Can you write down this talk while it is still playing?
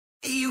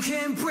You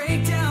can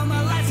break down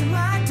my lights and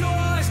my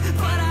doors,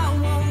 but I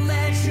won't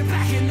let you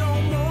back in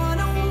no more,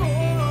 no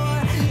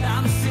more.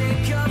 I'm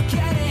sick of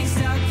getting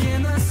stuck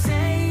in the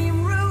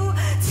same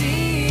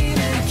routine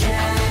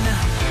again.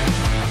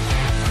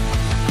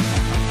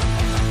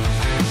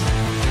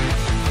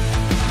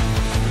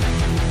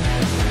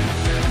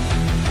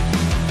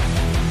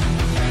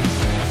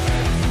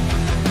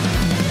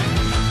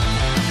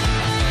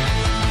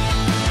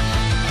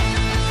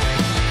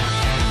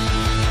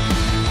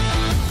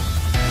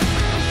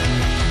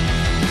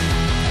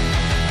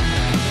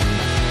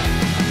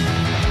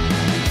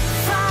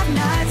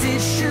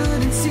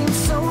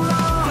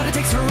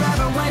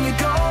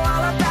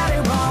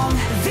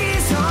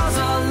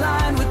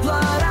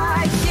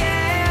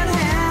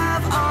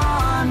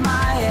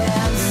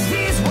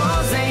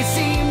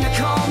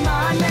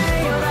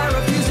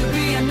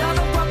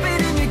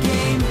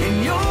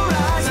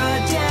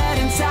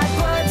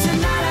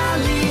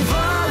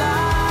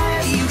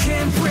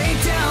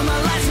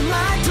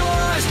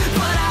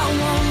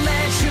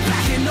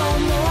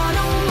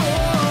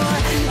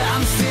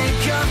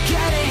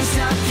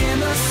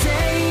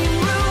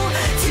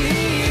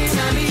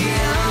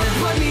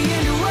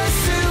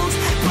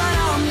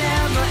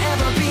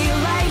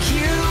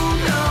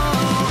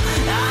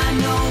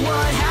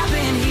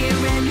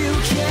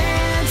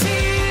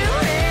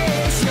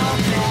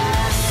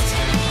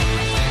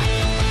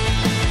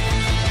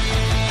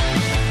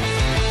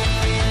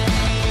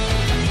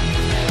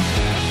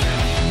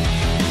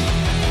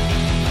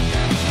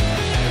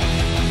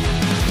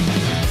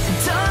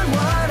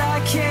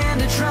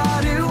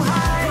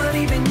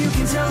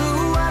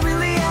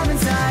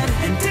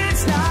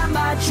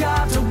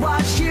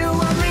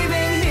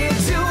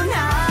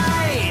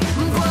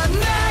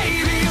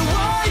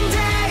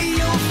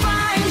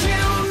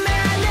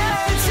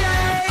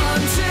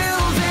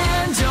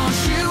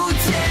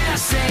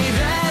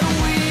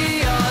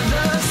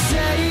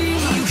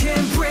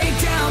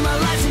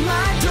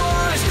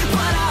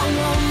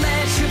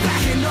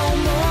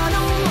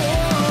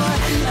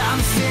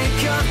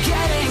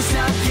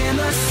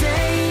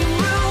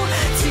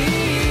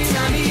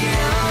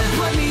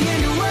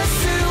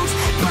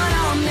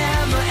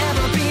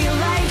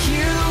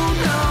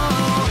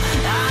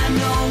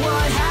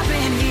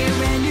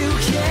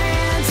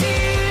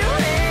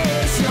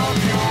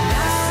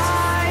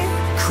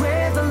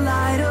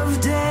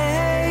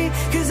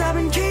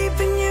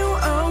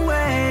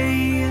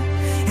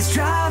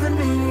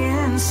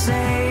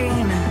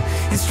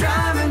 It's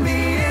driving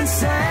me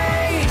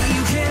insane.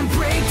 You can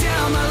break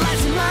down my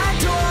lights and my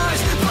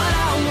doors, but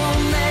I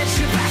won't let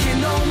you back in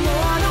no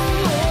more, no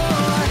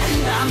more.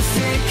 I'm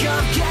sick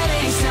of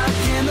getting stuck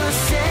in the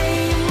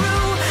same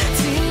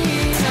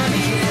routine. Tie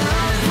me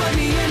up, put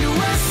me into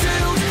a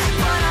suit,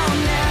 but I'll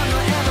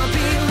never ever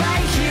be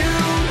like you,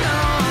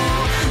 no.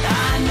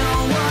 I know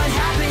what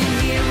happened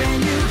here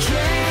and you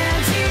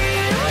can't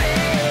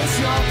erase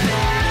your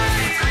past.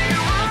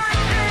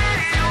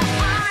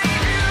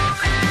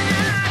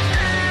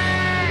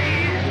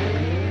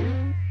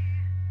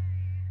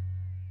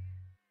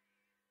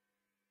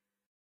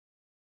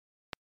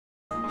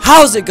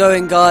 How's it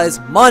going, guys?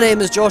 My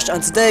name is Josh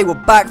and today we're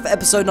back for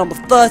episode number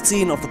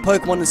 13 of the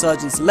Pokemon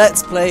Insurgence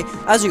Let's Play.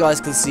 As you guys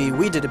can see,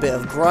 we did a bit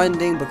of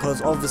grinding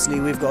because obviously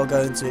we've got to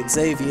go into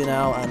Xavier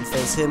now and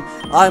face him.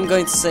 I'm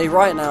going to say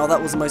right now that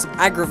was the most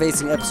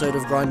aggravating episode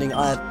of grinding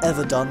I have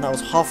ever done. That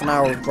was half an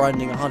hour of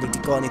grinding. I hardly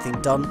got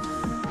anything done.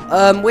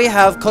 We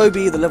have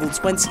Kobe, the level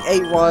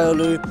 28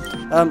 Riolu.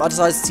 I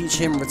decided to teach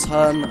him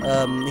Return.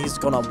 He's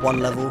gone up one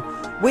level.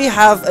 We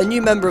have a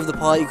new member of the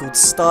party called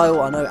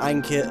Style. I know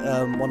Ankit,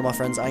 one of my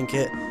friends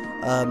Ankit.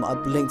 A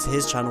link to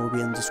his channel will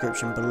be in the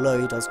description below.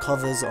 He does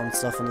covers on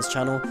stuff on his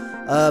channel.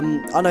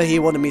 I know he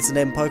wanted me to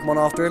name Pokemon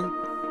after him.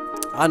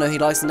 I know he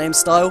likes the name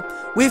Style.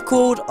 We've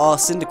called our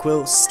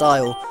Cyndaquil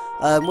Style.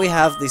 We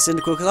have the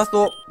Cyndaquil because I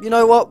thought, you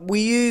know what, we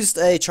used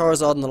a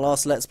Charizard in the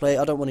last Let's Play.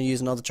 I don't want to use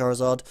another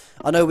Charizard.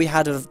 I know we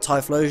had a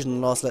Typhlosion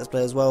in the last Let's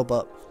Play as well,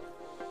 but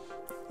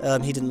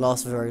he didn't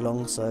last for very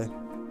long, so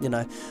you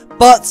know.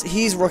 But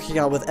he's rocking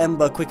out with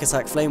Ember, Quick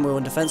Attack, Flame Wheel,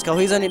 and Defense Curl.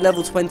 He's only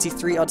level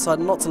 23. I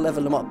decided not to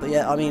level him up, but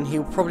yeah, I mean,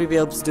 he'll probably be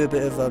able to do a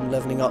bit of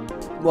leveling up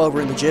while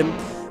we're in the gym.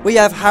 We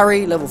have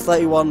Harry, level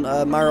 31,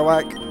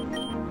 Marowak.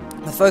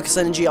 The Focus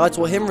Energy, I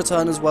taught him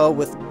Return as well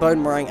with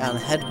Bone Meringue and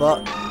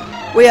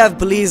Headbutt. We have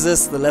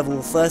Blazes, the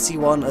level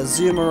 31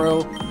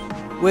 Azumarill,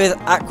 with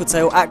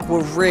Aquatail,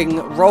 Aqua Ring,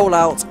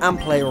 Rollout, and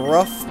Play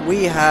Rough.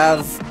 We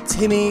have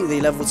Timmy, the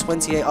level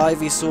 28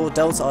 Ivysaur,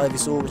 Delta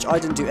Ivysaur, which I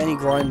didn't do any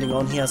grinding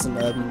on. He hasn't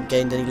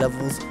gained any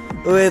levels.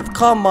 With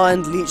Calm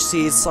Mind, Leech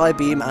Seed,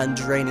 Psybeam, and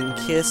Draining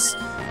Kiss.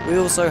 We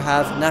also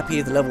have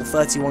Nappy, the level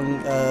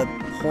 31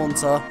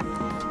 Haunter.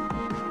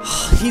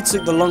 He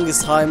took the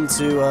longest time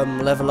to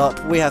level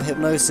up. We have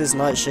Hypnosis,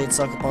 Nightshade,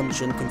 Sucker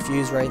Punch, and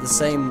Confuse Ray, the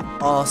same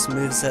arse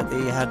moveset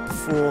that he had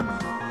before.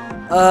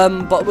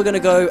 But we're gonna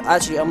go.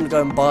 Actually, I'm gonna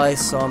go and buy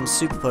some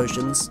super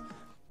potions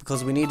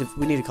because we need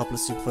a couple of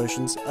super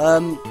potions.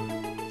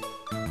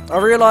 I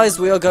realised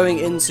we are going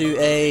into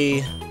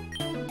a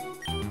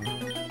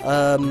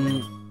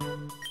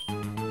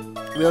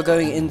we are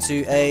going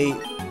into a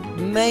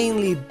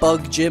mainly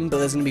bug gym, but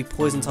there's going to be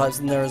poison types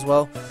in there as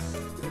well.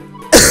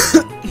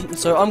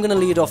 So I'm going to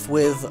lead off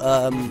with,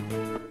 I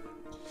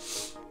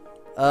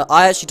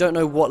actually don't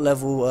know what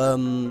level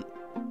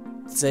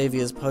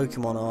Xavier's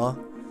Pokemon are.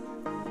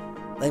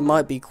 They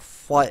might be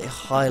quite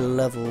high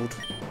leveled.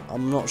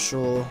 I'm not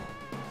sure.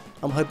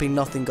 I'm hoping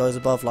nothing goes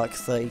above like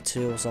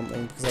 32 or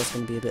something, because that's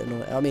going to be a bit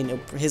annoying. I mean,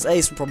 his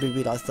ace would probably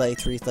be like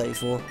 33,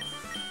 34.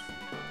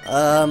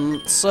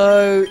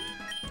 So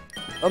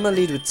I'm going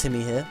to lead with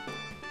Timmy here,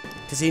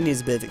 because he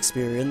needs a bit of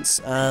experience,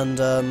 and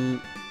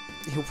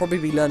he'll probably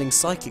be learning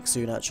Psychic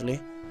soon, actually.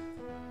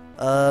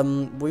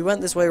 We went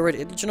this way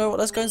already. Do you know what?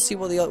 Let's go and see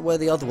what where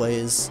the other way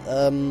is.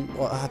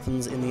 What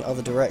happens in the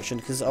other direction,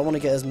 because I want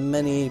to get as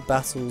many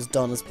battles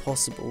done as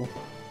possible,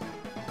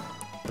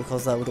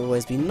 because that would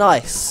always be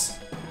nice.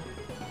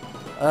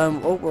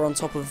 Oh, we're on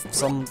top of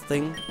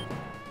something.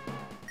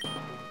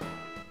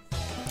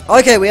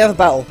 Okay, we have a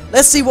battle.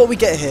 Let's see what we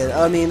get here.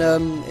 I mean,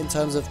 in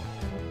terms of...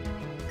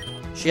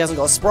 She hasn't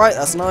got a Sprite,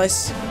 that's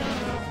nice.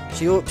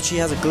 She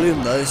has a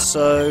Gloom, though,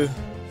 so...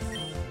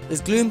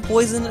 Is Gloom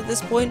poison at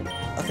this point?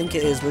 I think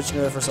it is. We're just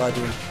going to go for a side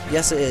beam.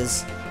 Yes, it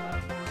is.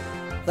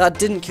 That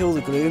didn't kill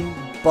the Gloom,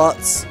 but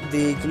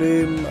the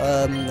Gloom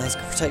has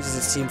protected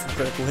its team from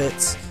critical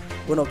hits.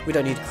 We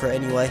don't need a crit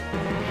anyway.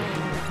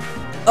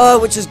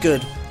 Which is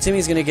good.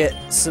 Timmy's going to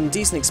get some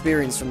decent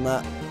experience from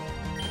that.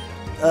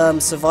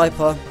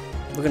 Viper,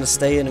 we're going to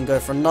stay in and go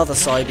for another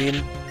side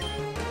beam.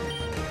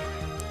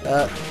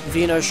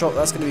 Veno Shock,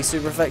 that's going to be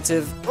super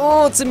effective.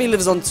 Oh, Timmy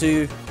lives on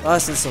 2.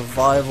 Nice and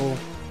survival.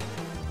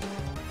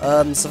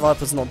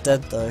 Viper's not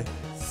dead though.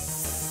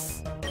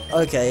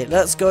 Okay,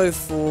 let's go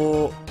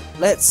for...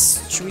 I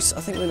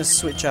think we're going to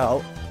switch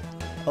out.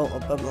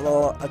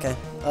 Okay.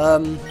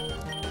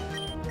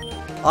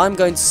 I'm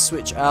going to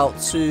switch out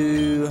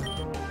to...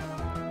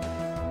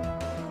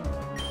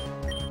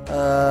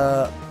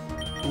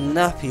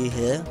 Nappy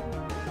here,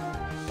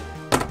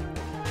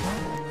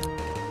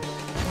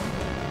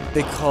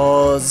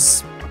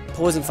 because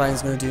Poison Fang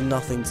is going to do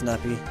nothing to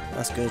Nappy.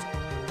 That's good.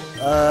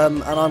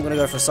 And I'm going to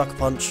go for a Sucker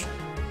Punch.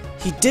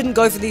 He didn't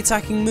go for the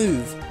attacking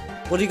move.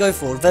 What did he go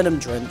for? Venom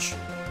Drench.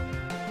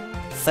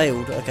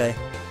 Failed. Okay.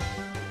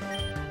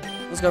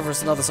 Let's go for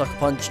another Sucker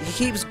Punch. He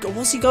keeps...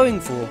 What's he going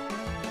for?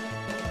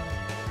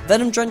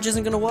 Venom Drench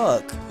isn't going to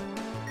work.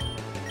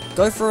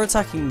 Go for an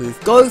attacking move.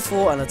 Go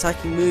for an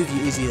attacking move,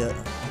 you idiot.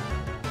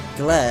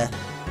 Glare.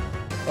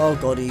 Oh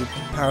god, he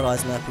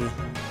paralysed Nappy.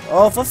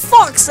 Oh, for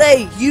fuck's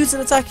sake! Use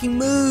an attacking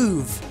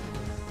move!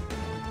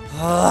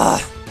 Ah.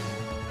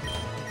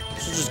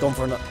 Should've just gone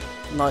for a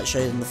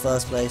Nightshade in the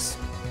first place.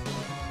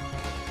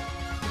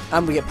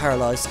 And we get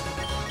paralysed.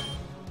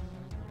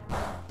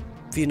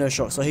 Veno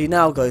Shock, so he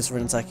now goes for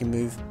an attacking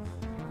move.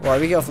 Right,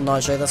 we get off the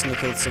Nightshade, that's gonna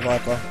kill the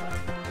Viper.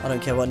 I don't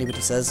care what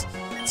anybody says.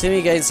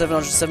 Timmy gained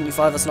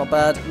 775, that's not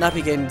bad.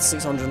 Nappy gained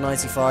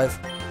 695.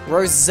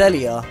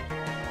 Roselia.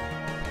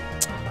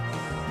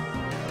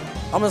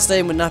 I'm going to stay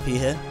in with Nappy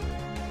here,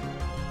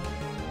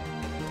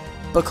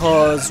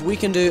 because we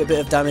can do a bit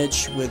of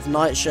damage with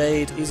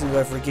Nightshade. He's going to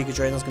go for a Giga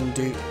Drain, that's going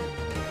to do...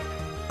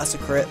 That's a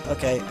crit,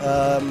 okay.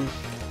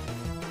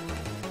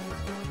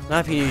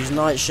 Nappy used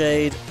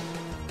Nightshade.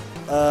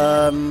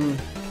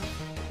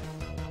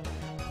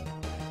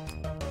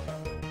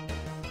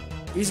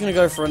 He's going to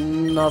go for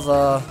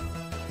another...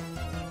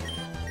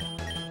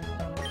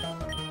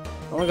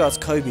 Oh my god, it's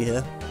Kobe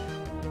here.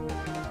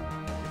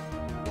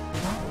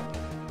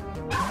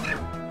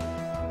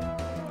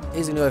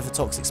 He's gonna go for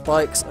Toxic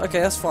Spikes.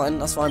 Okay, that's fine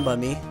by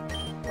me.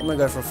 I'm gonna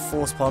go for a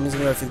Force Palm. He's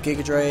gonna go for the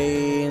Giga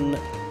Drain.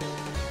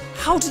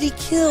 How did he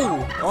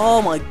kill?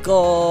 Oh my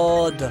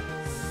god.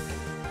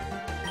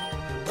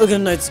 We're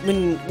gonna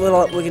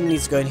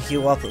need to go and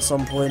heal up at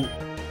some point.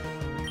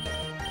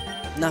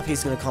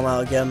 Nappy's gonna come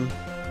out again.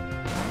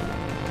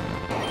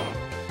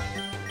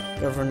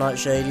 Go for a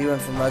Nightshade. You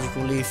went for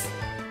Magical Leaf.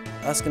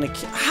 That's gonna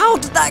kill. How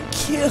did that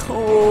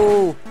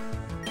kill?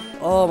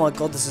 Oh my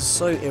god, this is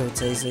so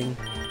irritating.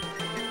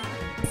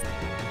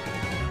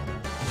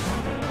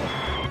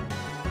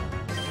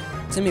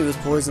 Timmy was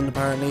poisoned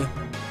apparently.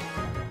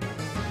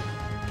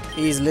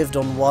 He's lived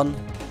on 1.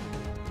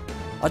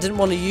 I didn't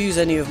want to use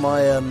any of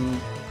my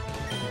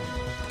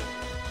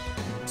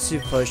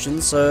super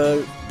potions,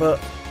 but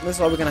looks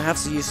like we're gonna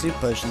have to use super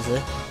potions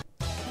here.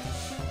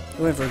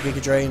 We went for a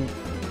Giga Drain.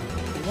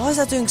 Why is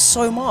that doing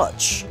so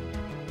much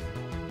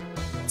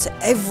to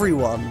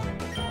everyone?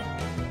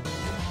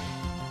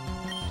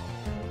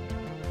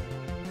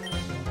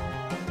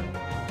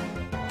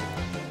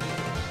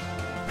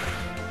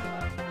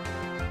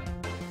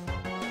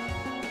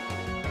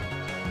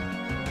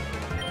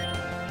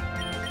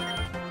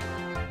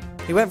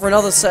 He went for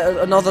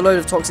another load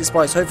of Toxic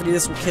Spikes. Hopefully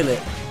this will kill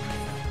it.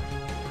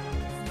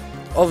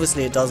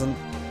 Obviously it doesn't,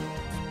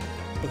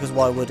 because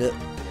why would it?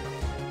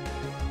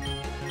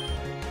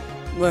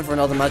 He went for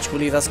another Magical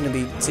Leaf. That's going to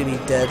be Timmy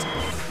dead.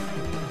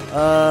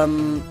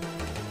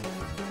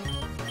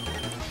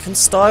 Can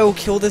Style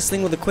kill this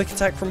thing with a quick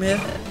attack from here?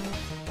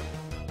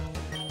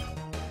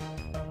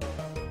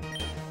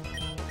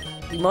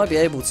 He might be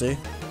able to.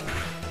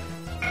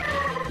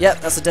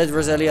 Yep, that's a dead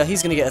Roselia.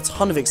 He's going to get a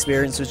ton of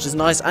experience, which is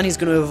nice, and he's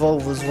going to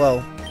evolve as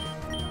well.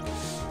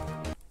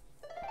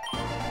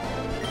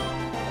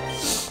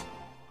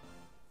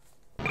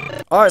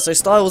 Alright, so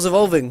Style's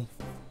evolving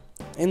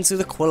into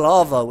the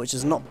Quilava, which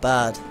is not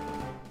bad.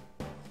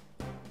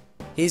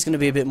 He's going to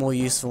be a bit more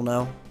useful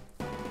now.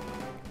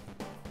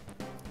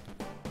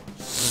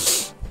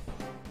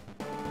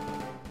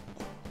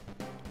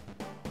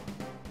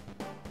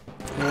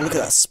 Oh, look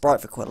at that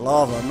sprite for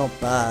Quilava, not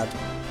bad.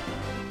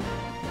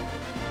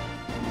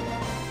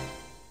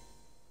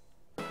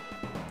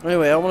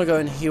 Anyway, I want to go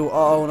and heal.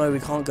 Oh no, we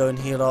can't go and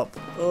heal up.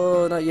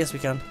 Oh no, yes we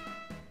can.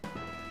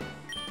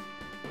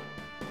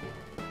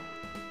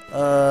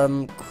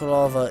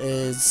 Quilava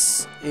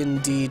is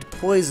indeed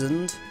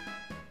poisoned.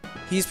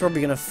 He's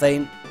probably gonna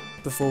faint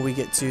before we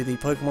get to the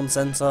Pokemon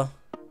Center.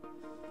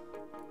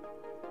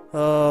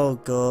 Oh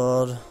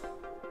god.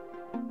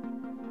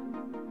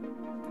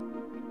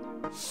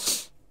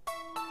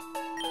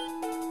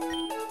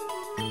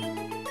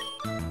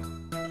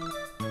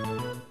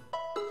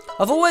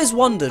 I've always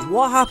wondered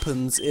what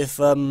happens if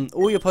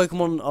all your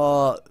Pokemon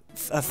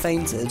have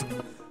fainted,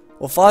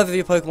 or 5 of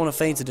your Pokemon have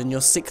fainted and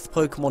your 6th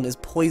Pokemon is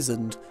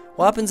poisoned.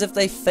 What happens if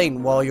they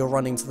faint while you're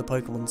running to the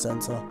Pokemon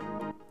Center?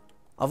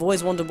 I've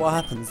always wondered what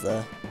happens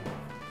there.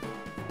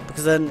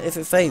 Because then, if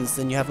it faints,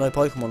 then you have no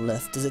Pokemon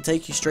left. Does it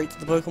take you straight to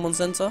the Pokemon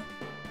Center?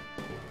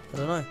 I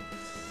don't know.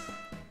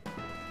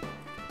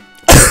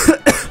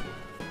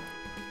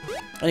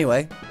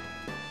 Anyway,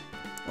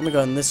 I'm gonna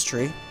go in this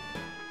tree.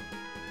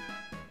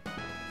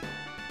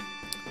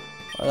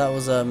 Oh, that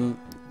was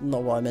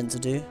not what I meant to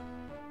do.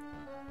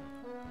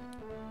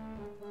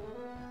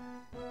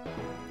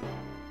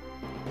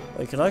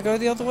 Wait, can I go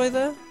the other way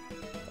there?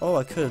 Oh,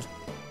 I could.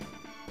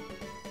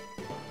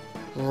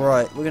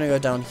 Right, we're gonna go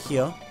down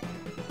here.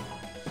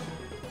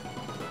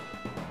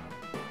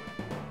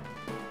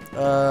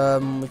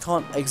 We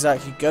can't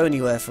exactly go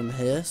anywhere from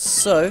here,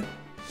 so...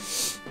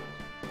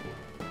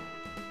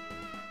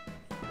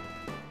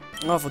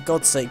 Oh, for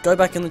God's sake, go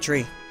back in the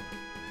tree.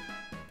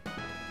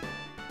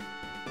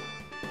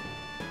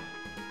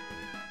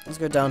 Let's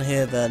go down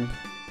here then.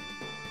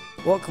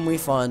 What can we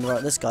find?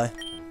 Right, this guy.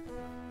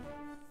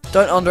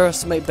 Don't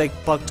underestimate big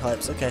bug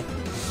types, okay.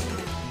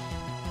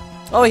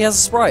 Oh, he has a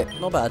sprite,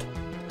 not bad.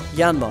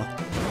 Yanma.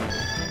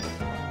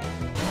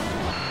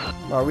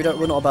 Right,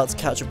 we're not about to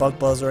catch a bug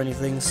buzz or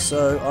anything,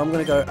 so I'm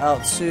gonna go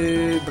out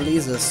to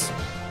Belizeus.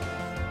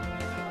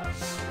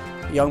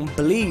 Young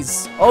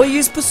Belize. Oh, he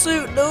used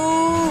Pursuit!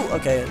 No!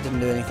 Okay, it didn't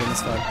do anything,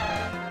 it's fine.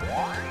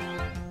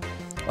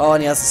 Oh,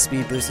 and he has a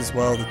speed boost as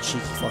well, the cheeky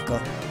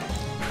fucker.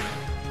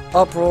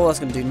 Uproar, that's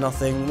going to do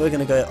nothing. We're going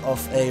to go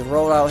off a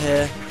rollout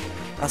here.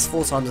 That's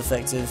 4 times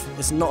effective.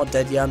 It's not a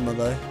dead Yanma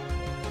though.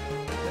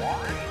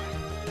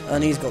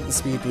 And he's got the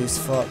speed boost,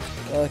 fuck.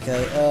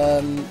 Okay,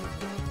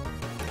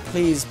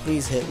 please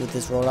hit with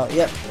this rollout.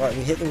 Yep, right,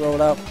 we hit the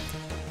rollout.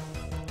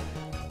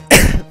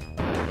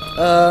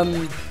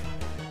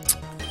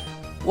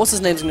 What's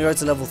his name's going to go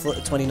to level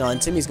 29.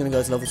 Timmy's going to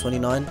go to level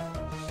 29.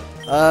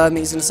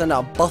 He's going to send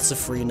out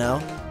Butterfree now.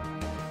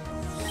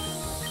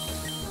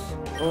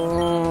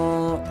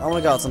 I want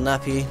to go out to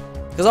Nappy.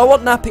 Because I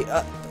want Nappy...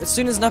 as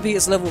soon as Nappy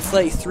gets level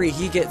 33,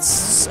 he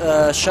gets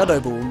Shadow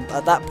Ball.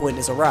 At that point,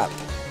 it's a wrap.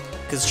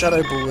 Because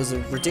Shadow Ball is a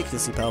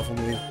ridiculously powerful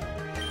move.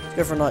 Let's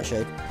go for a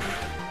Nightshade.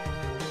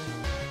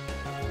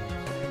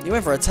 You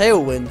went for a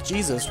Tailwind.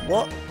 Jesus,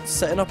 what?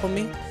 Setting up on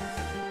me?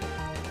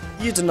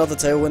 You did another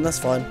Tailwind, that's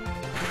fine.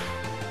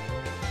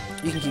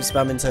 You can keep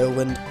spamming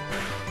Tailwind.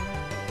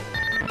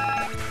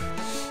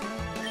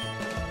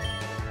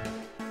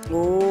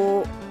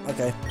 Oh,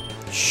 okay.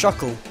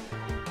 Shuckle.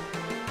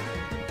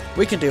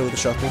 We can deal with the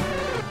Shuckle.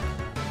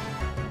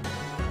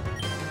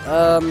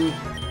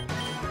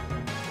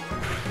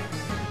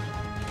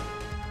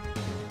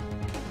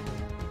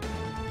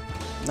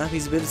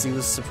 Nappy's ability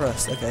was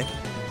suppressed, okay.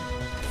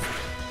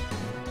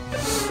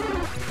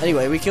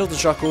 Anyway, we killed the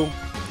Shuckle.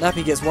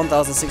 Nappy gets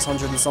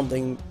 1,600 and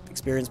something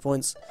experience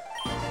points.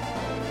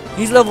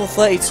 He's level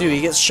 32,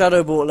 he gets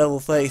Shadow Ball at level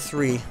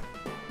 33.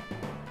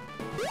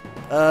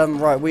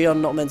 Right, we are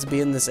not meant to be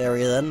in this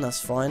area then,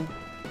 that's fine.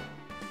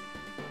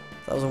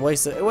 That was a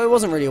waste of... Well, it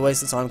wasn't really a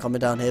waste of time coming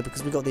down here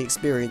because we got the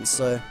experience,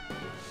 so...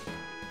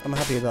 I'm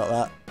happy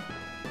about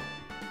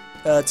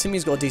that.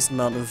 Timmy's got a decent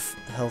amount of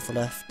health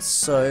left,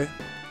 so...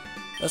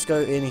 Let's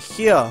go in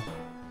here.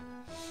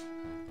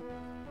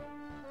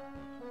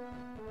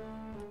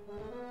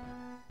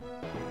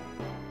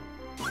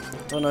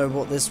 Don't know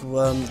what this,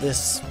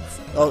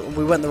 Oh,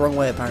 we went the wrong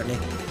way apparently.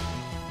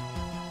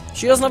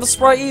 She doesn't have a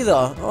sprite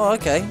either! Oh,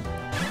 okay.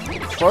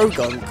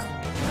 Krogunk.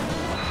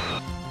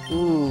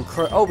 Ooh,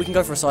 oh, we can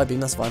go for a side beam,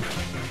 that's fine.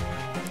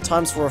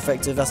 ×4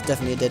 effective, that's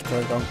definitely a dead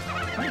Krogunk.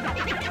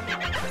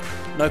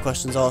 No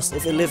questions asked.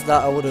 If it lived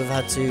that, I would have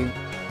had to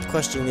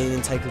question the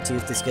integrity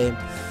of this game.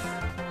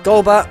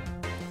 Golbat.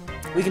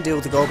 We can deal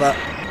with the Golbat.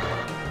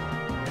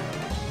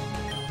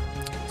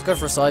 Let's go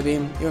for a side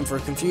beam. You went for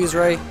a Confuse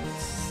Ray.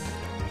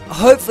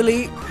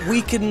 hopefully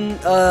we can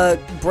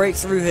break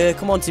through here.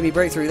 Come on, Timmy,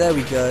 break through. There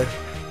we go.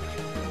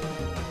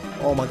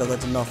 Oh my god, that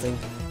did nothing.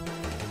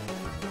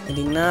 It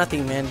did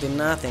nothing, man. Did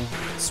nothing.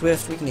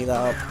 Swift, we can eat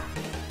that up.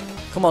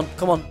 Come on,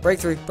 come on. Break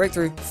through, break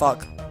through.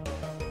 Fuck.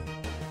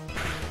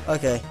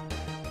 Okay.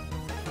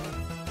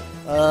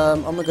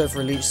 I'm gonna go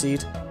for a leech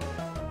seed.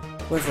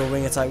 Went for a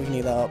wing attack. We can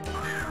eat that up.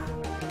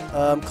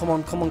 Come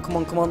on, come on, come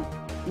on, come on.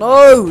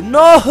 No!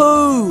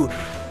 No!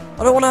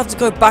 I don't want to have to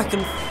go back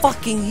and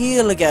fucking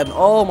heal again.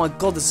 Oh my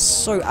god, this is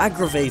so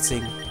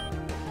aggravating.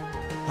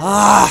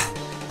 Ah!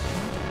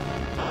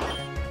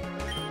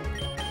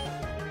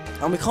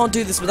 And we can't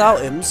do this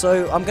without him,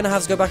 so I'm going to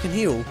have to go back and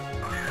heal.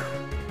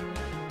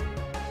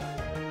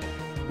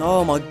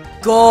 Oh my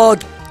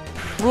god!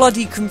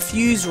 Bloody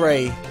Confuse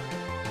Ray.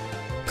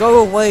 Go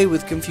away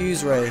with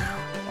Confuse Ray.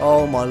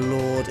 Oh my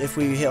lord, if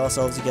we hit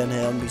ourselves again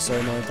here, I'm going to be so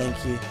annoyed,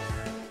 thank you.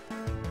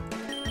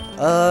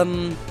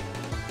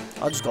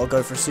 I just gotta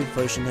go for a super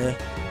potion here.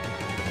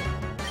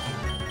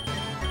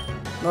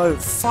 No,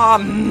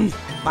 fun!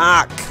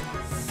 Fuck!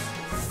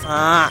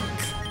 Fuck!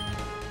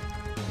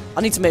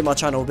 I need to make my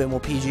channel a bit more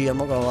PG, I'm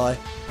not gonna lie.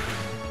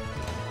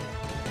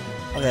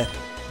 Okay.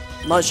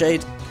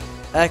 Nightshade.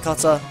 Air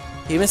cutter.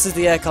 He misses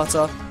the air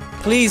cutter.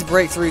 Please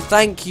break through,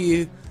 thank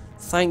you.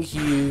 Thank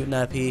you,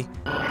 Nappy.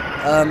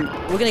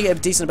 We're gonna get a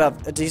decent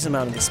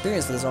amount of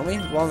experience for this, aren't we?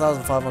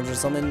 1,500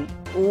 something.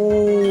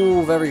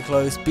 Ooh, very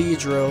close.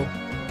 Beedrill.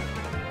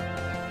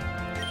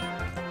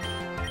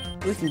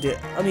 We can do it.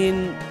 I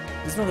mean,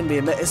 it's not gonna be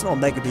it's not a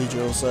mega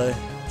Beedrill, so it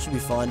should be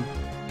fine.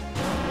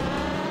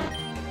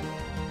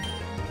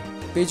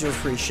 Beedrill's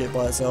pretty shit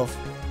by itself,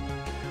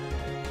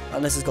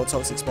 unless it's got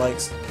toxic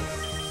spikes.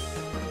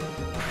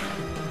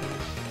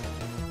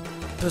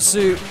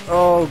 Pursuit.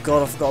 Oh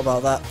god, I forgot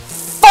about that.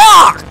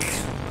 Fuck!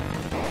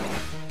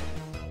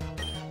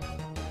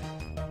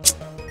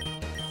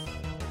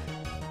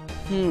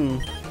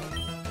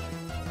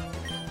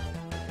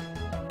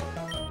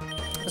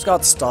 Let's go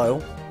out to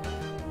style.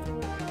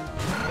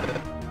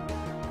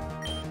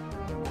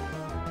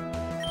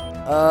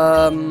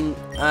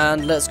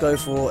 And let's go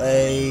for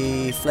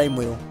a flame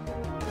wheel.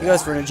 He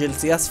goes for an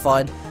agility, that's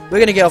fine. We're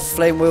gonna get off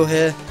flame wheel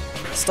here.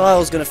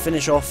 Style's gonna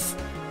finish off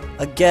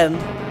again,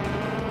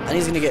 and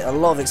he's gonna get a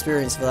lot of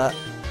experience for that.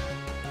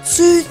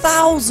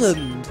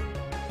 2,000!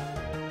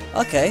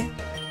 Okay.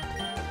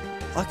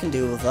 I can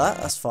deal with that,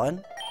 that's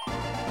fine.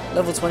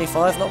 Level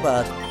 25, not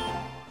bad.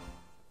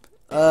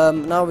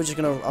 Now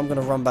I'm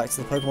gonna run back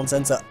to the Pokemon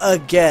Center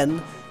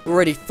again. We're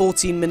already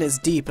 14 minutes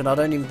deep, and I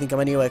don't even think I'm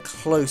anywhere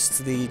close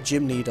to the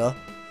gym leader,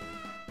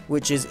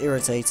 which is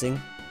irritating.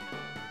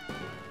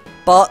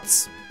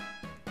 But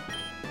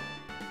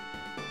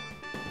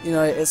you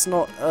know, it's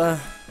not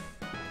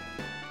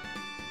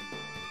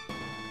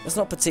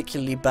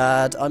particularly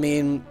bad. I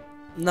mean,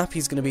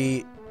 Nappy's gonna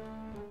be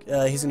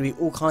he's gonna be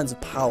all kinds of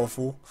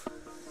powerful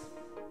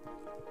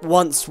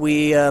once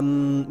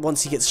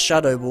he gets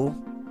Shadow Ball,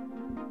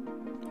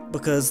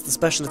 because the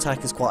special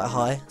attack is quite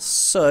high.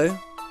 So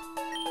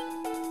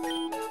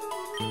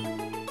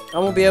I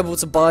will be able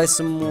to buy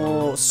some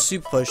more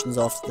super potions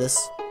after this,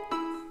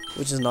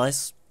 which is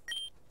nice.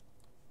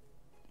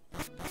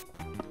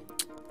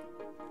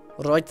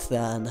 Right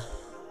then,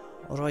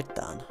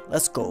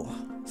 let's go.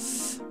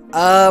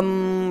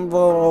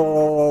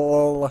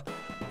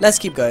 Let's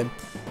keep going.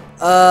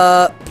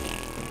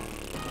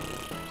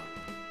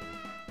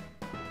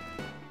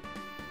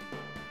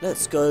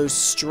 Let's go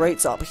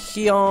straight up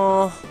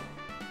here.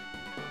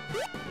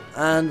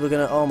 And we're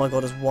gonna, oh my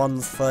god, it's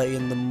 1:30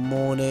 in the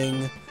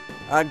morning.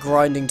 That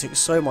grinding took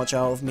so much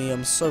out of me,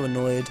 I'm so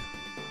annoyed.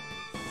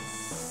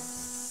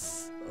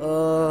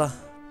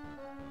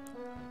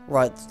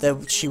 Right,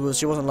 she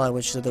wasn't lying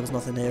when she said there was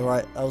nothing here,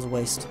 right? That was a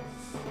waste.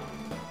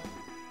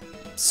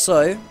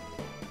 So,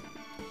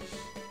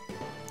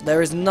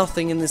 there is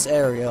nothing in this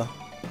area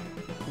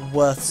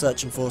worth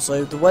searching for.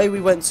 So the way we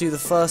went to the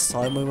first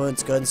time, we went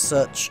to go and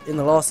search in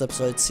the last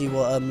episode to see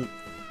what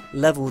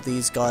level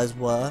these guys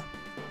were,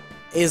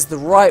 is the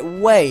right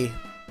way.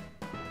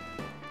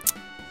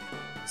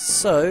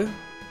 So,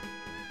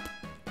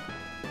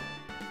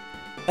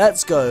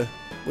 let's go.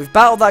 We've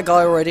battled that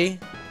guy already.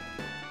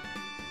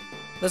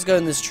 Let's go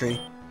in this tree.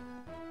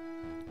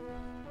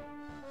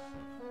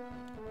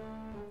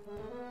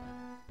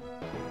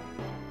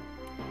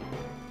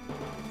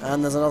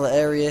 And there's another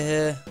area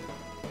here.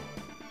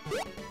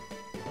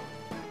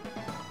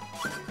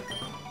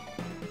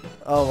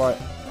 Oh right,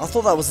 I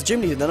thought that was the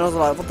gym leader, then I was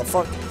like, what the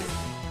fuck?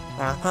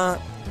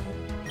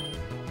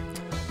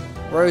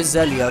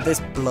 Roselia, this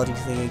bloody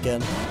thing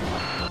again.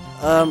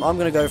 I'm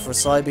gonna go for a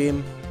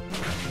Psybeam.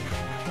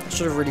 I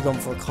should have really gone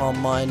for a Calm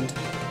Mind.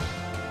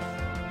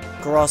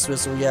 Grass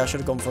Whistle, yeah, I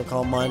should have gone for a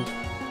Calm Mind.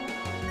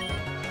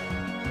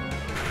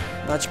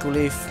 Magical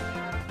Leaf.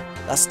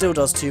 That still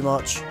does too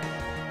much.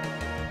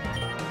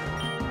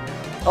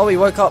 Oh, he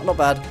woke up, not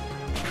bad.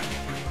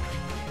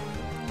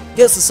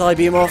 Gets the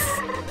Psybeam off.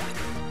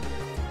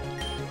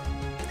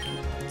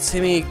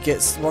 Timmy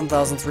gets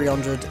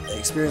 1,300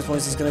 experience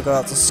points. He's going to go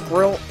out to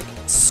Skrill.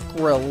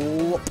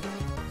 Skrill.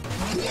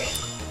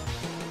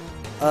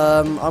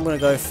 I'm gonna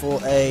go for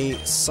a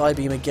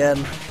Psybeam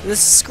again.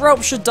 This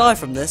Skrelp should die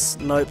from this.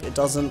 Nope, it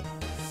doesn't.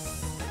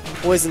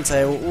 Poison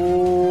Tail.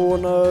 Oh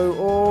no.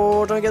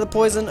 Oh, don't get the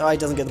poison. Oh, he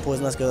doesn't get the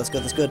poison. That's good, that's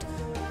good, that's good.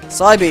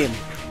 Psybeam.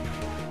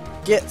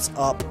 Get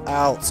up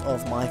out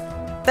of my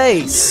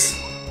face.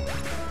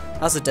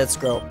 That's a dead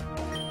Skrelp.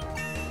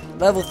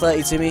 Level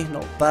 30 to me,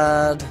 not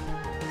bad.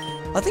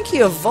 I think he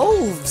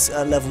evolves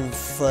at level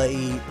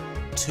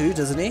 32,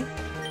 doesn't he?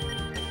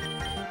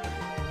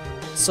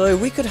 So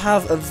we could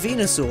have a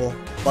Venusaur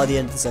by the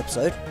end of this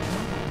episode.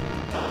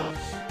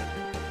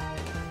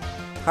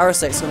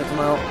 Parasect's gonna come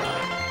out.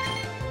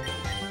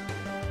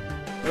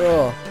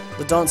 Oh,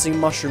 the dancing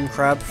mushroom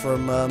crab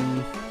from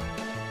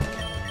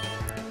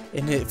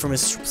from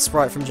his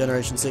sprite from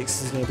Generation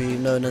 6 is gonna be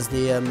known as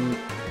the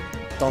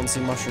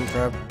dancing mushroom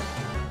crab.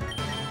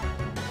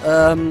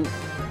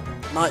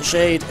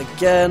 Nightshade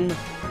again.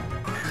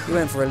 He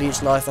went for a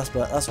leech life. That's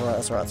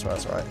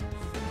alright.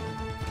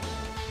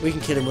 We can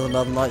kill him with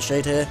another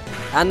Nightshade here.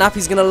 And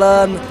Nappy's gonna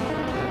learn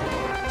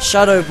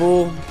Shadow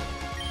Ball.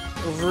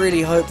 I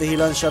really hope that he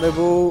learns Shadow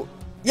Ball.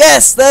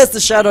 Yes, there's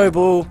the Shadow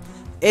Ball.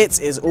 It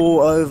is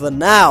all over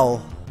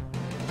now.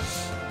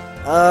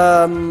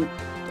 I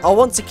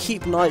want to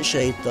keep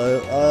Nightshade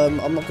though.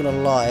 I'm not gonna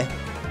lie.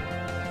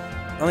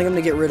 I think I'm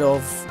gonna get rid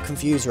of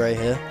Confuse Ray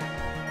here.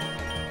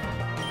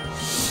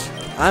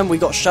 And we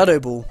got Shadow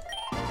Ball.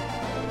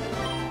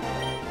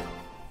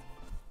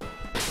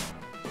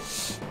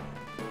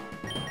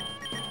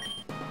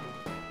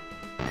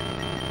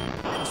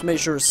 Just make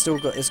sure it's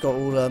got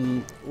all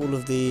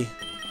of the,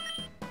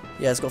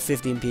 yeah, it's got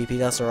 15 PP.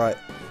 That's all right.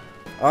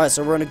 All right,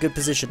 so we're in a good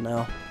position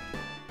now.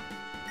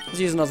 Let's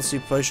use another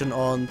Super Potion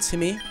on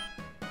Timmy.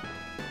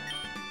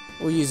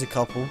 We'll use a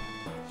couple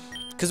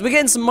because we're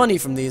getting some money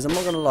from these. I'm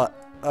not gonna lie.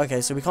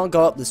 Okay, so we can't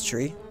go up this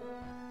tree,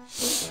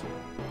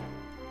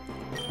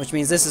 which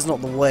means this is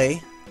not the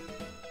way.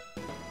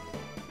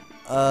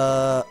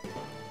 No,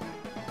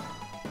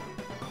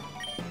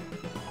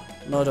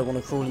 I don't want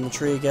to crawl in the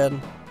tree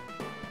again.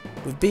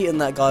 We've beaten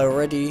that guy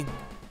already.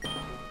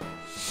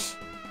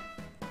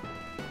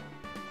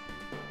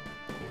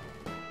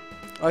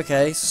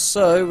 Okay,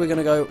 so we're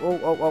gonna go.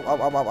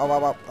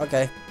 Oh.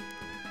 Okay,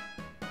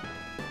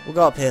 we'll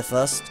go up here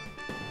first.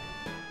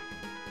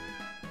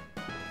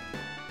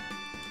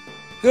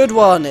 Good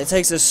one. It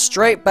takes us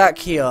straight back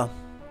here.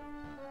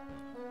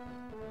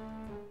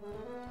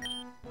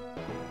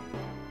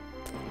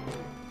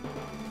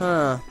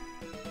 Huh.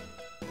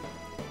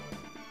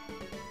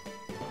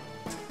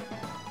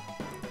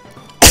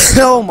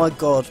 Oh my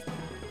god.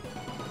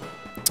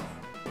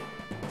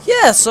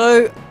 Yeah,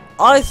 so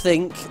I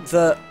think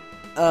that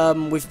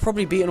we've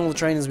probably beaten all the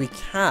trainers we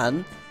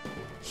can.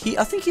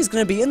 I think he's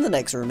going to be in the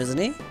next room, isn't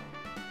he?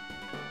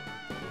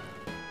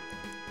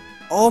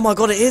 Oh my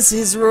god, it is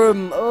his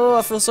room. Oh,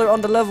 I feel so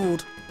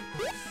underleveled.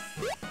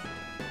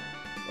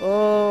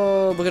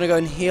 Oh, we're going to go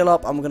and heal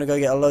up. I'm going to go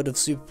get a load of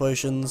super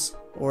potions,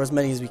 or as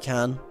many as we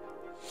can.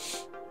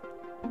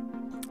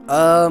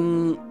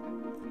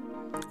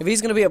 If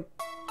he's going to be a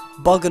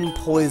bug and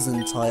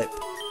poison type,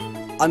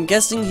 I'm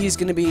guessing he's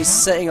going to be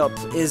setting up,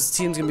 his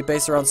team's going to be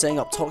based around setting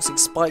up toxic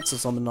spikes or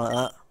something like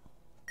that.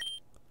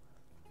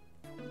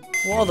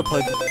 What other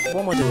Pokemon,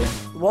 what am I doing?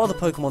 What other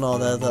Pokemon are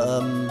there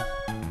that,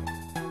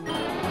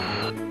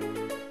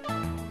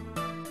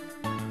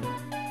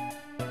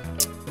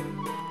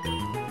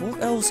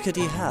 what else could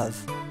he have?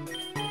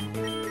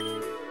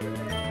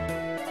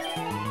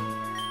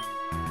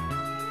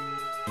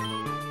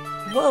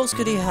 What else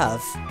could he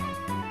have?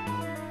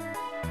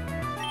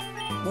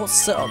 What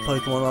setup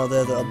Pokemon are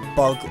there that are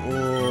bug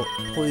or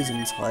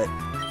poison type?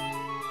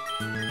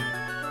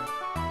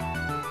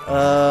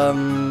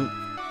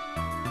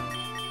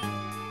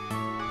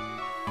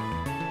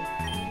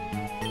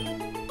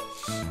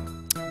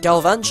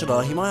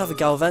 Galvantula. He might have a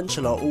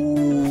Galvantula.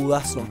 Ooh,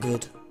 that's not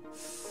good.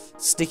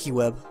 Sticky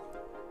Web.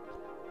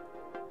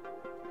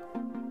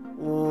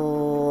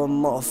 Oh,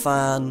 I'm not a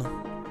fan.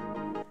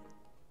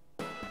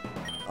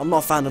 I'm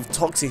not a fan of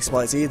Toxic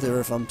Spikes either,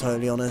 if I'm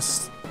totally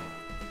honest.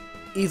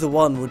 Either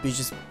one would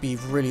be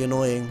really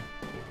annoying.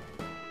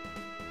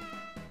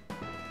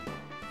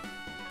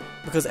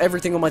 Because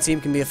everything on my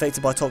team can be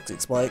affected by Toxic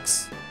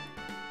Spikes.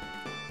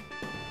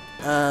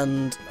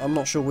 And I'm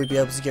not sure we'd be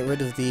able to get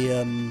rid of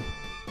the,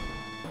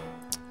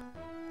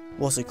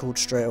 what's it called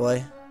straight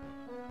away?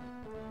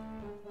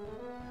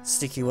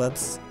 Sticky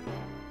Webs.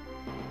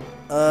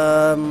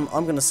 I'm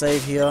gonna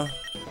save here.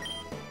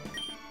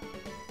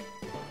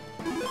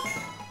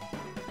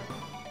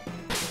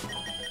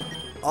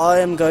 I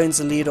am going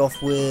to lead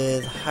off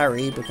with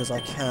Harry because I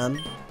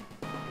can.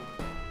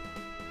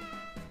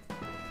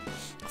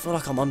 I feel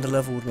like I'm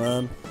underleveled,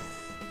 man.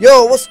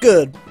 Yo, what's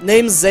good?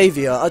 Name's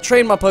Xavier. I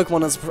train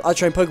Pokemon as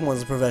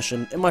a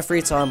profession. In my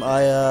free time,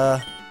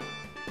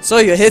 So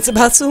you're here to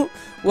battle?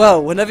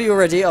 Well, whenever you're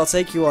ready, I'll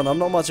take you on. I'm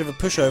not much of a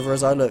pushover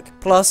as I look.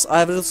 Plus, I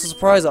have a little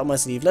surprise up my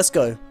sleeve. Let's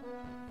go.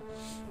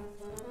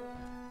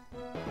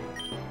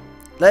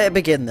 Let it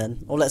begin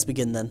then. Or let's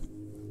begin then.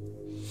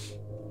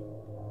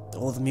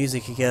 Oh, the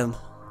music again.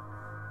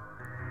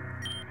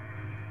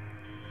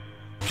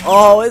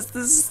 Oh, it's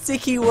the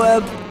sticky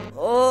web.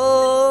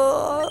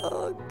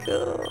 Oh,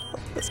 God.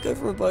 Let's go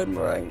for a bone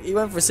meringue. He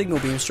went for a signal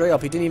beam straight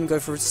up. He didn't even go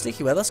for a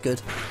sticky web. That's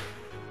good.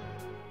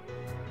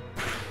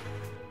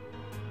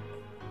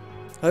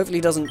 Hopefully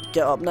he doesn't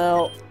get up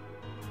now.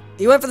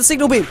 He went for the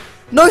signal beam.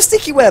 No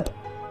sticky web.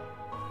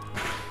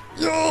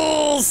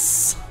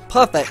 Yes!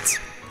 Perfect.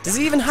 Does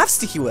he even have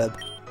sticky web?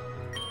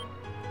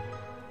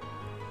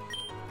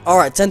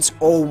 Alright,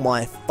 oh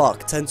my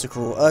fuck,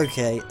 tentacle.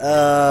 Okay,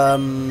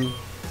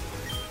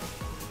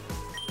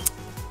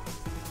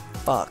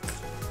 fuck.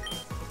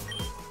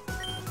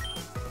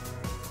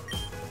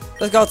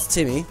 Let's go out to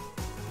Timmy.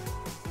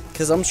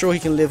 Because I'm sure he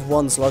can live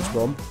one sludge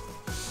bomb.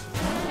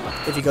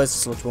 If he goes to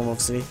sludge bomb,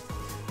 obviously.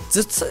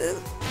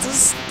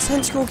 Does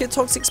Tentacle get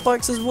toxic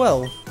spikes as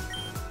well?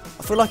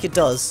 I feel like it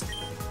does.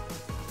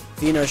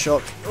 Veno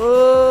shock.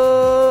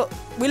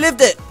 We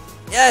lived it!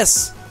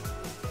 Yes!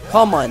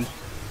 Calm mind.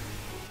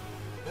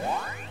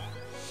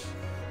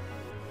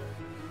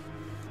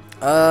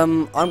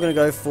 I'm gonna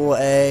go for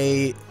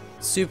a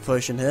super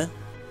potion here.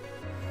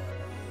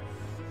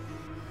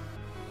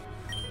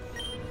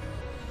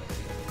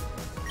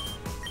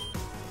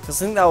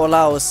 Because I think that will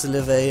allow us to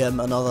live a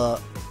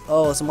another.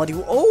 Oh, it's a muddy.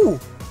 Oh,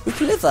 we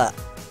can live that.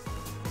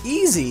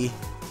 Easy.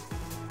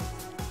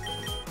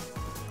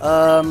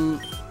 I'm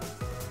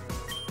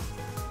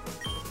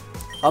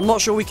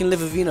not sure we can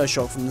live a Veno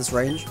shock from this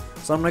range,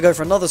 so I'm gonna go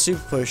for another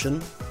super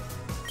potion,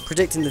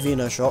 predicting the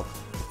Veno shock.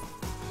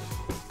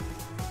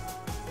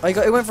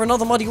 It went for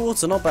another muddy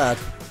water, not bad.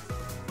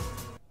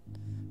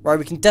 Right,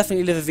 we can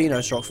definitely live a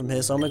Veno shock from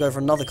here, so I'm gonna go for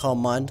another calm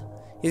mind.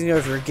 He's gonna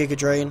go for a Giga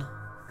Drain.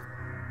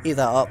 Eat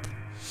that up.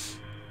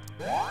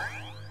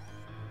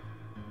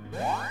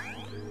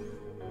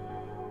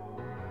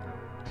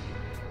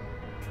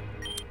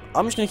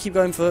 I'm just gonna keep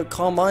going for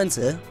calm minds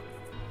here.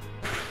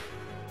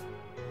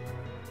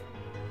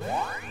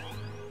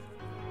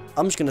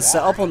 I'm just gonna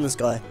set up on this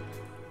guy.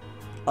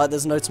 Like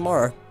there's no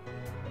tomorrow.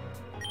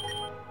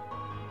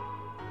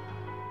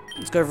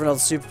 Let's go for another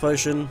super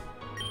potion.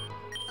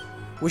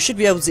 We should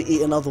be able to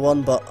eat another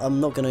one, but I'm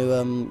not going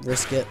to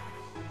risk it.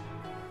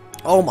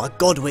 Oh my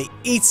god, we're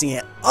eating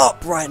it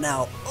up right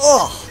now.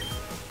 Ugh.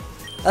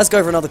 Let's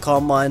go for another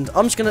calm mind.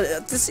 I'm just going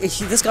to...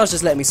 This guy's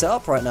just letting me set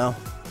up right now.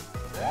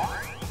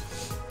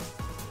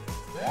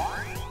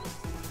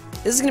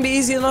 This is going to be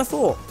easier than I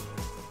thought.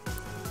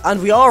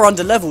 And we are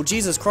under level,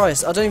 Jesus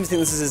Christ. I don't even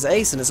think this is his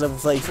ace and it's level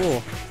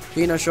 34.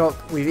 Veno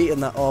shock, we've eaten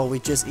that. Oh,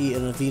 we've just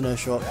eaten a Veno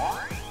shock.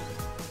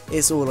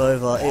 It's all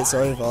over, it's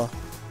over.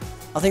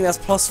 I think that's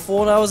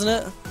 +4 now, isn't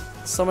it?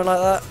 Something like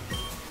that.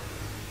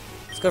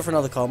 Let's go for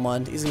another calm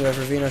mind. He's going to go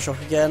for a Veno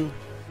shock again.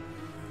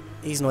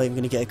 He's not even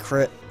going to get a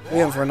crit. We're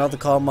going for another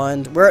calm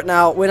mind. We're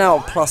now at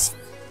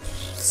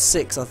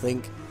 +6, I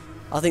think.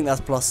 I think that's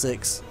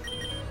 +6.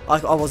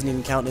 I wasn't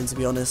even counting, to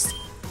be honest.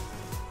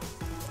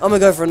 I'm going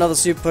to go for another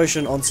super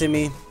potion on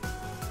Timmy.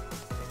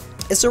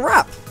 It's a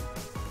wrap.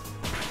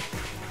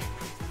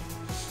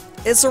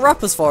 It's a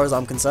wrap as far as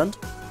I'm concerned.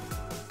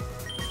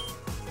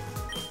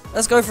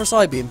 Let's go for a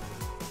side beam.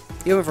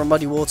 He went for a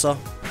muddy water.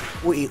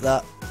 We'll eat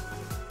that.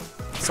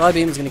 Side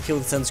beam is going to kill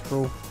the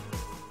tentacle.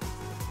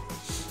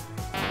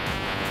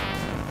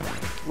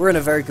 We're in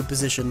a very good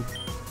position.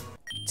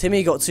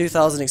 Timmy got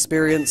 2,000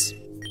 experience.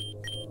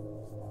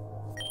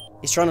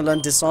 He's trying to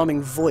learn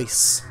disarming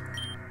voice.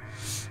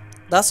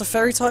 That's a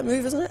fairy type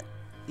move, isn't it?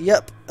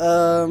 Yep.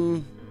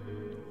 No,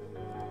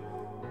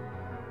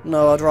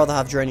 I'd rather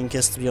have Draining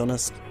Kiss, to be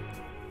honest.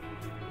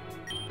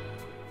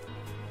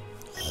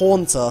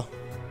 Haunter.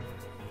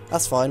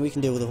 That's fine, we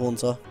can deal with a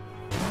Haunter.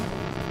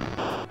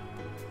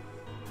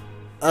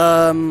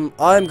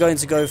 I'm going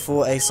to go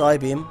for a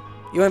Psybeam.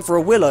 You went for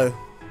a Willow.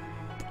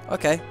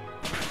 Okay.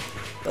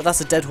 But that's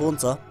a dead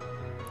Haunter.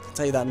 I'll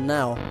tell you that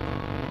now.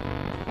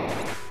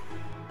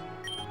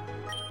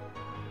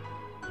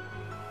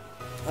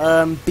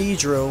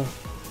 Beedrill.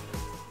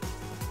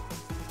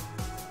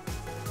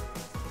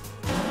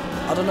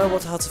 I don't know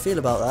how to feel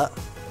about that.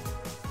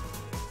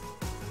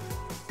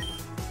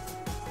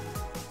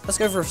 Let's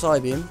go for a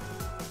Psybeam.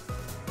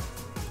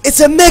 It's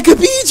a Mega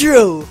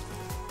Beedrill!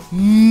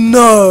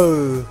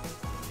 No!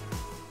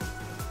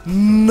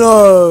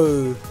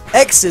 No!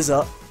 X is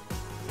up.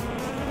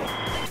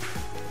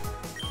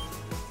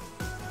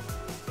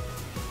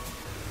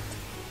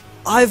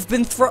 I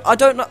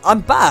don't know.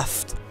 I'm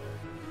baffed.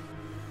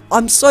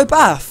 I'm so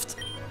baffed.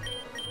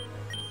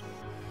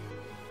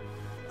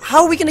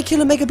 How are we gonna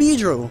kill a Mega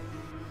Beedrill?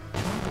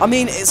 I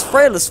mean, it's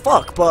frail as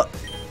fuck, but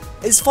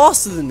it's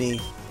faster than me.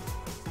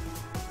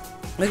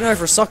 I'm gonna go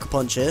for a Sucker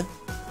Punch here.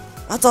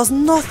 That does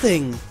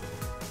nothing.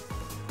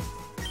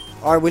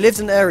 Alright, we lived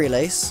an Aerial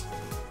Ace.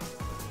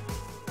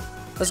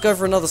 Let's go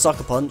for another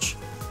Sucker Punch.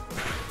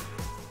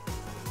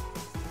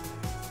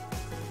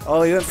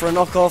 Oh, he went for a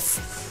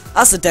knockoff.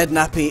 That's a dead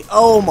Nappy.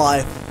 Oh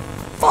my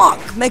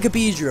fuck! Mega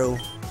Beedrill.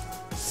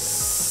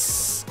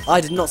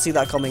 I did not see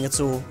that coming at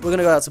all. We're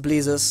gonna go out to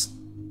Bleezers.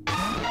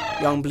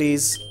 Young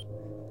Bleez.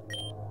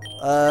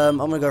 I'm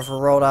gonna go for a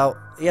rollout.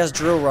 He has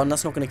Drill Run,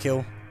 that's not gonna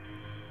kill.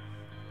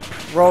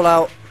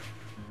 Rollout.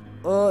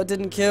 Oh, it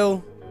didn't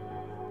kill.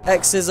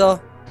 X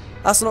scissor.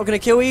 That's not gonna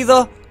kill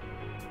either.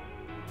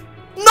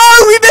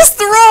 No, we missed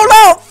the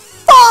rollout.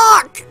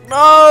 Fuck!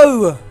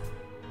 No!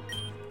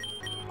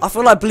 I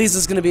feel like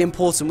Blizzard's gonna be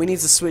important. We need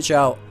to switch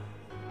out.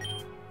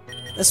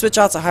 Let's switch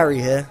out to Harry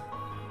here.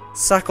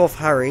 Sack off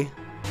Harry.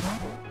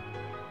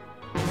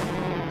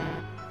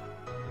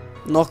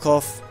 Knock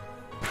off.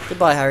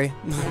 Goodbye, Harry.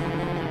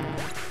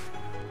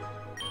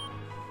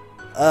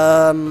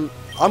 I'm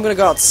gonna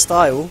go out to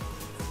Style.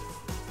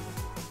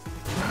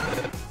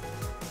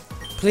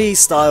 Please,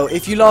 Style,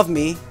 if you love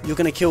me, you're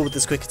gonna kill with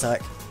this quick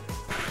attack.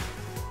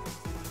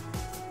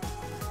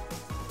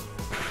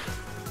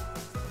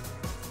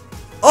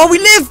 Oh, we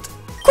lived!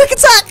 Quick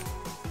attack!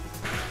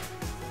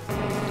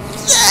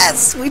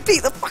 Yes! We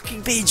beat the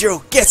fucking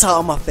Beedrill! Get out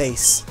of my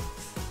face!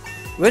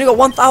 We only got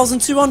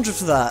 1,200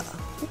 for that.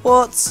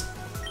 What?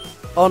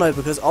 Oh no,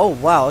 because... Oh,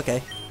 wow,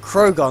 okay.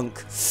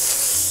 Krogunk.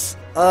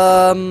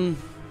 I'm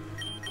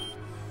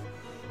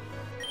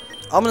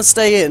gonna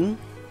stay in.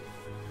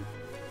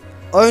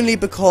 Only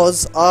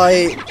because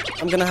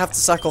I'm gonna have to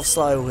sack off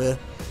Style here.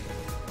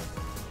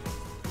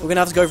 We're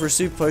gonna have to go for a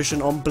super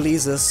potion on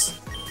Bleezus.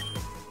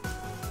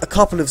 A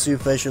couple of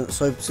super potions,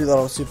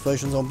 super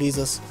potions on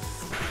Bleezus.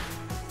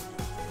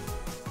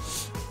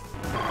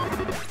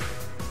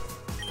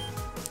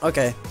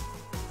 Okay.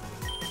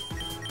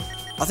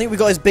 I think we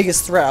got his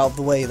biggest threat out of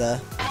the way there.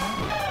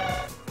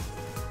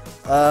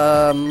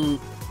 I'm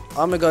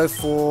gonna go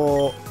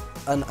for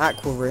an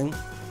Aqua Ring.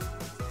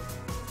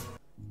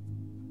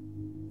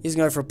 He's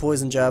going for a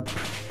poison jab.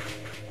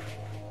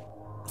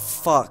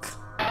 Fuck.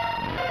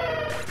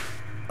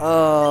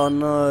 Oh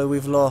no,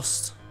 we've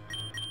lost.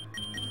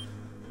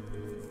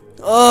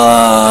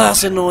 Oh,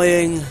 that's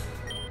annoying.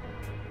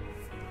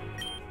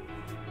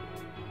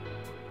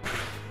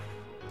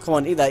 Come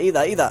on, eat that, eat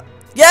that, eat that.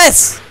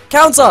 Yes!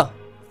 Counter!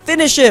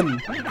 Finish him!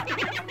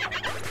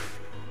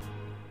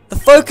 The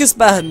focus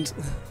band!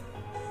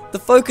 The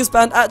focus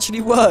band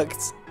actually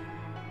worked.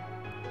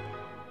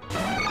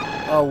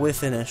 Oh, we're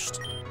finished.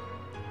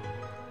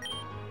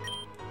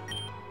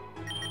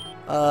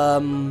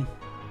 I'm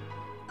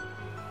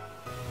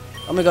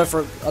gonna go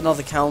for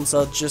another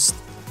counter, just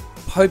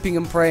hoping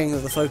and praying that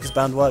the focus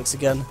band works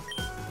again.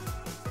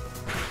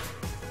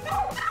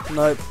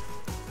 Nope.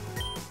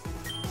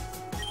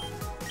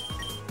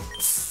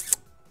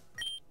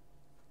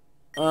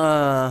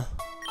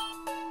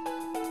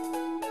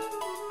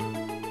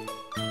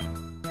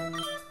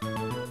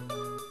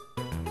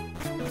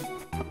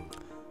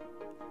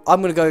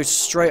 I'm gonna go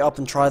straight up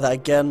and try that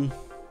again.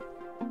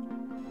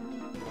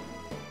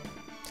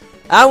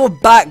 And we're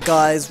back,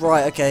 guys.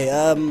 Right, okay,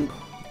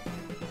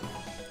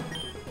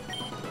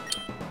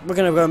 we're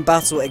gonna go and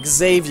battle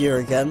Xavier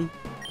again.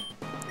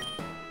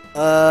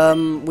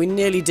 We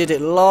nearly did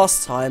it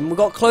last time. We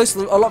got close,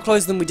 a lot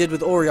closer than we did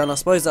with Orion. I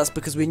suppose that's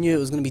because we knew it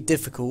was gonna be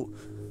difficult.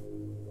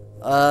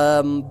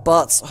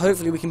 But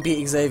hopefully we can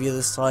beat Xavier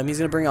this time. He's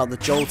gonna bring out the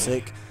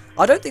Joltik.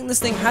 I don't think this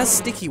thing has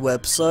sticky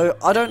web, so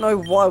I don't know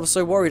why I was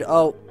so worried.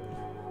 Oh.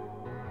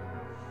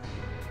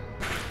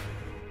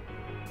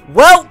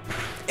 Well,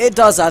 it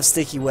does have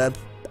sticky web,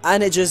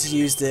 and it just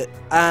used it,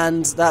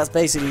 and that's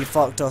basically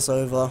fucked us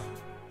over.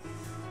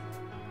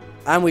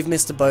 And we've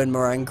missed a Bone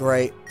Meringue,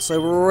 great.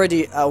 So we're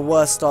already at a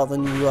worse start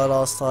than we were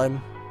last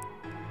time.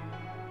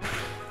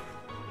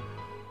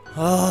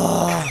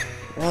 Ah,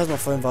 why is my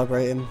phone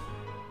vibrating?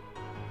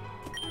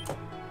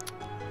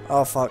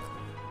 Oh fuck.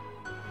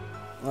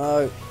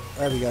 Oh,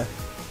 there we go.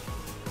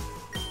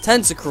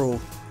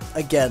 Tentacruel,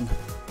 again.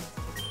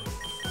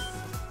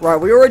 Right,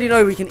 we already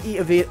know we can eat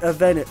a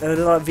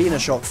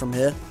Venoshock from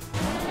here.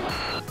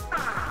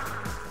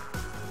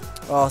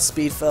 Oh,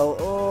 speed fell.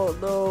 Oh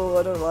no,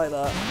 I don't like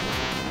that.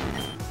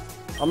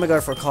 I'm gonna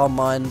go for a Calm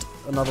Mind,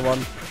 another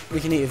one.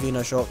 We can eat a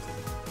Venoshock.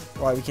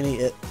 Right, we can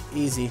eat it.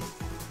 Easy.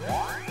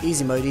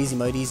 Easy mode, easy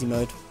mode, easy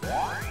mode.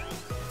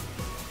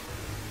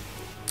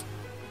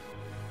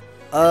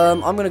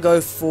 I'm gonna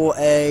go for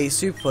a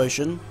Super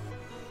Potion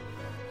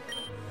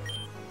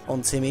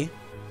on Timmy.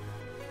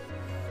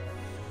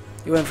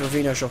 He went for a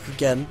Venoshock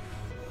again.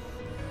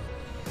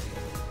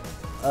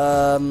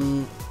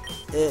 I'm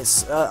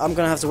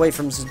gonna have to wait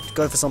for him to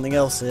go for something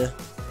else here.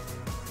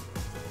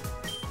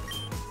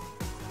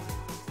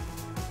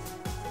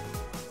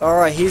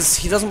 Alright, he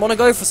doesn't want to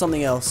go for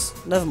something else.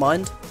 Never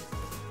mind.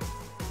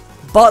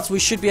 But we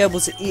should be able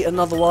to eat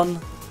another one.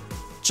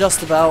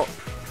 Just about.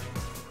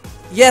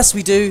 Yes,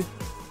 we do.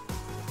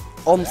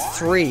 On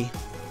 3.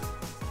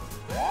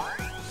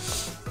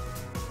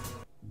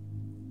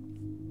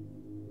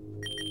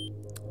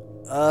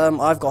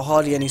 I've got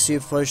hardly any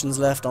super potions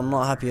left. I'm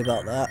not happy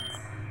about that.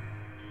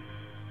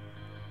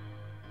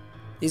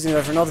 He's gonna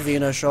go for another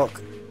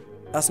Venoshock.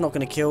 That's not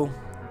gonna kill.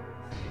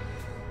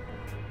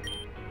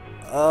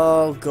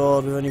 Oh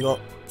god, we've only got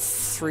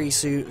 3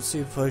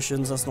 super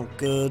potions. That's not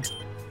good.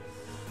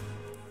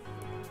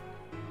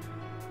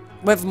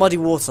 Went for Muddy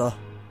Water,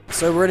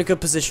 so we're in a good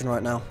position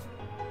right now.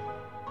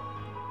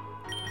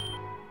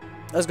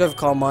 Let's go for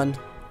Calm Mind.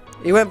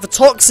 He went for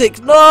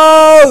Toxic.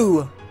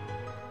 No!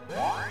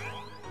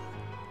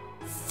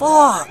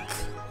 Fuck!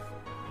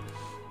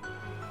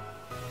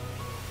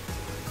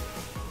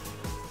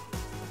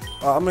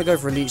 Alright, I'm gonna go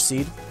for a Leech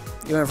Seed.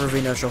 You went for a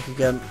Venoshock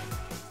again.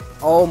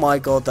 Oh my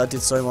god, that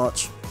did so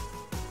much.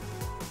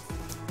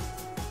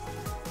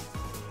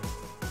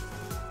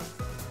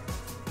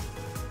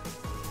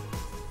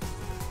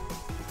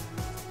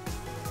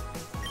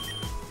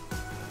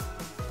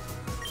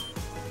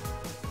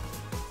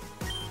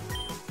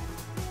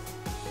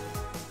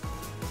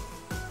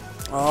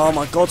 Oh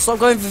my god, stop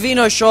going for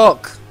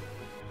Venoshock!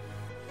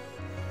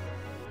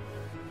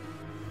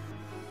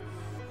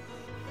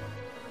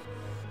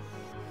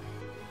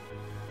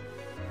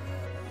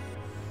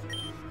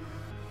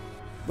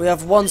 We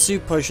have one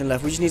Super Potion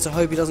left. We just need to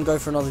hope he doesn't go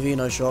for another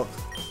Venoshock.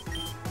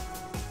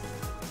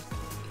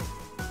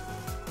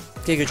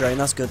 Giga Drain,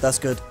 that's good, that's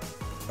good.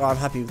 Alright, I'm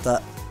happy with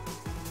that.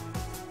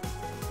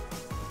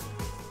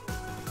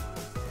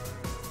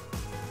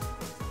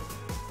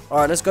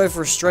 Alright, let's go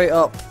for a straight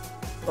up.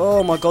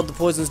 Oh my god, the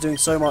poison's doing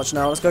so much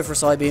now. Let's go for a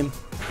Psybeam.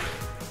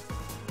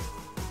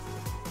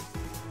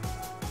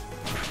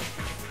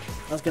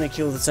 That's gonna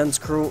kill the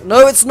Tentacruel.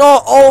 No, it's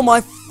not! Oh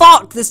my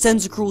fuck! This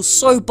Tentacruel's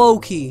so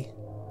bulky.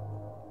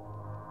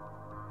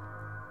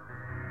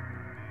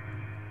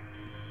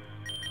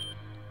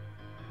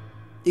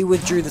 He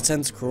withdrew the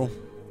Tentacruel.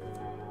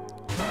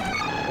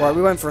 Right,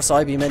 we went for a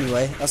Psybeam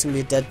anyway. That's gonna be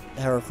a dead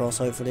Heracross,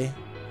 hopefully.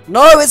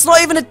 No, it's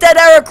not even a dead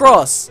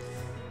Heracross!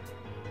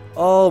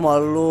 Oh my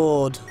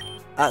lord.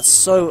 That's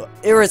so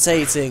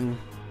irritating.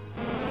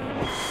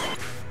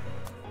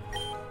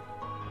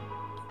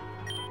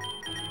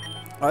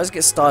 Alright, let's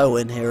get Style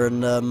in here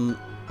and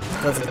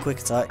go for the Quick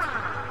Attack.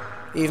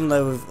 Even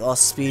though our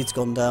speed's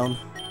gone down.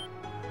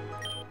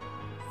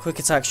 Quick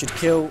Attack should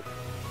kill.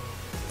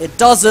 It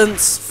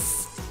doesn't!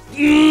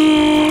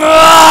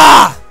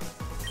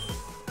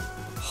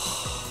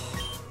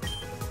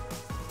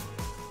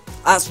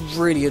 That's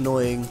really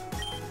annoying.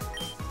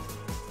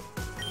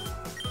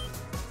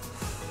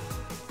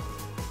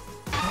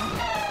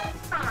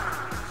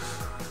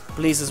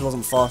 Please, this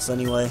wasn't fast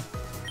anyway.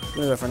 I'm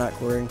gonna go for an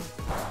Aqua Ring.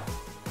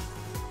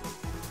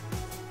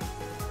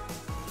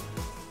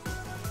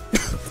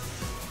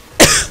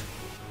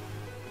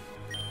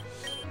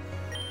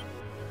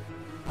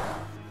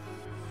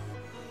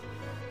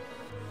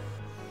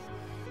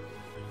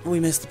 We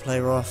missed the play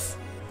rough.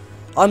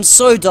 I'm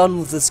so done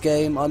with this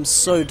game. I'm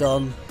so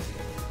done.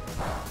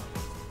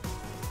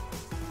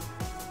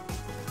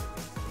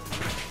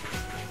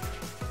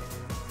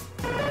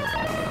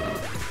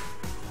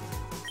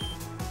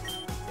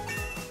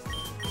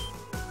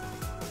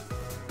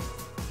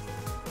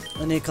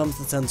 And here comes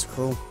the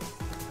Tentacruel.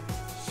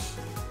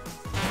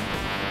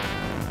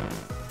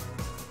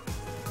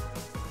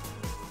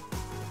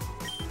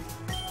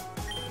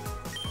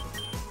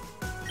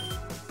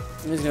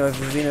 He's gonna go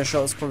for a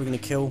Venoshock, it's probably gonna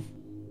kill.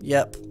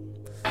 Yep.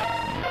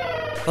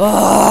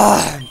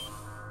 Ah!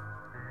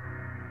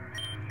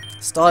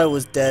 Style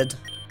was dead.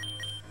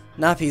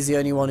 Nappy's the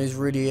only one who's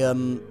really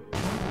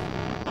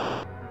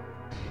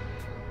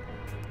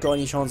got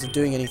any chance of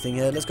doing anything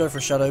here. Let's go for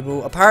a Shadow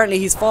Ball. Apparently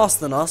he's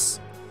faster than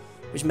us,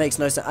 which makes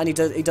no sense. And he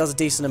does a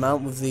decent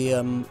amount with the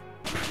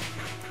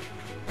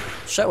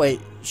Shadow Ball.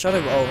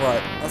 Oh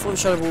right, I thought the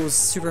Shadow Ball was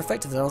super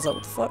effective. And I was like,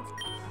 what the fuck?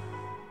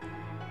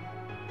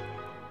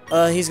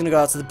 He's gonna go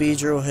out to the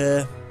Beedrill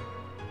here.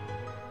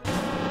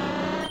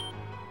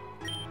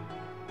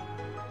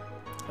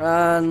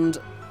 And...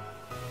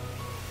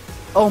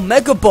 oh,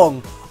 Mega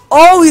Bong!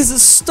 Oh, he's a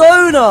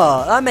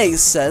Stoner! That makes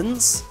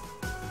sense.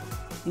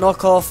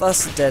 Knock off,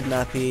 that's a dead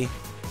Nappy.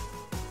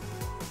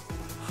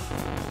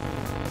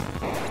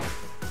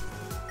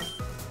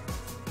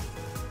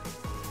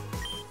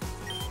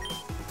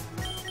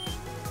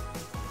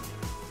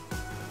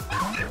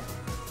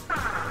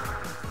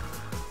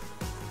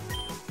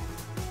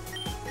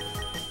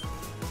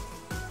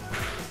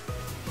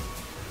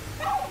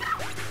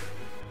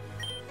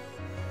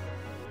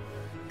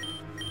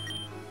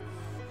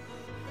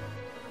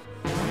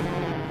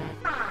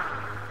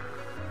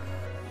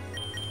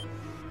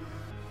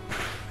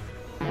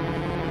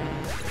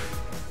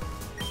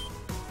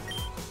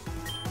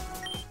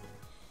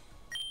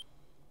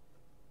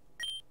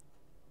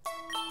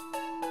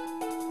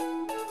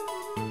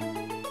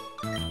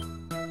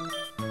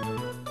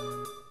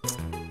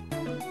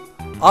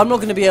 I'm not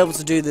going to be able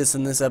to do this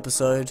in this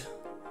episode.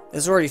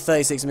 It's already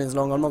 36 minutes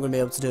long, I'm not going to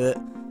be able to do it.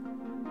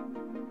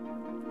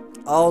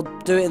 I'll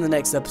do it in the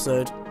next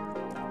episode.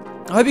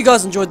 I hope you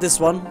guys enjoyed this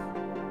one.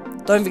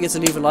 Don't forget to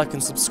leave a like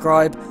and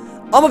subscribe.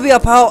 I'm going to be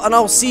up out, and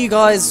I'll see you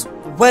guys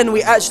when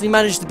we actually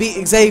manage to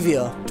beat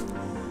Xavier.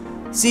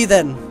 See you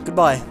then.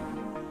 Goodbye.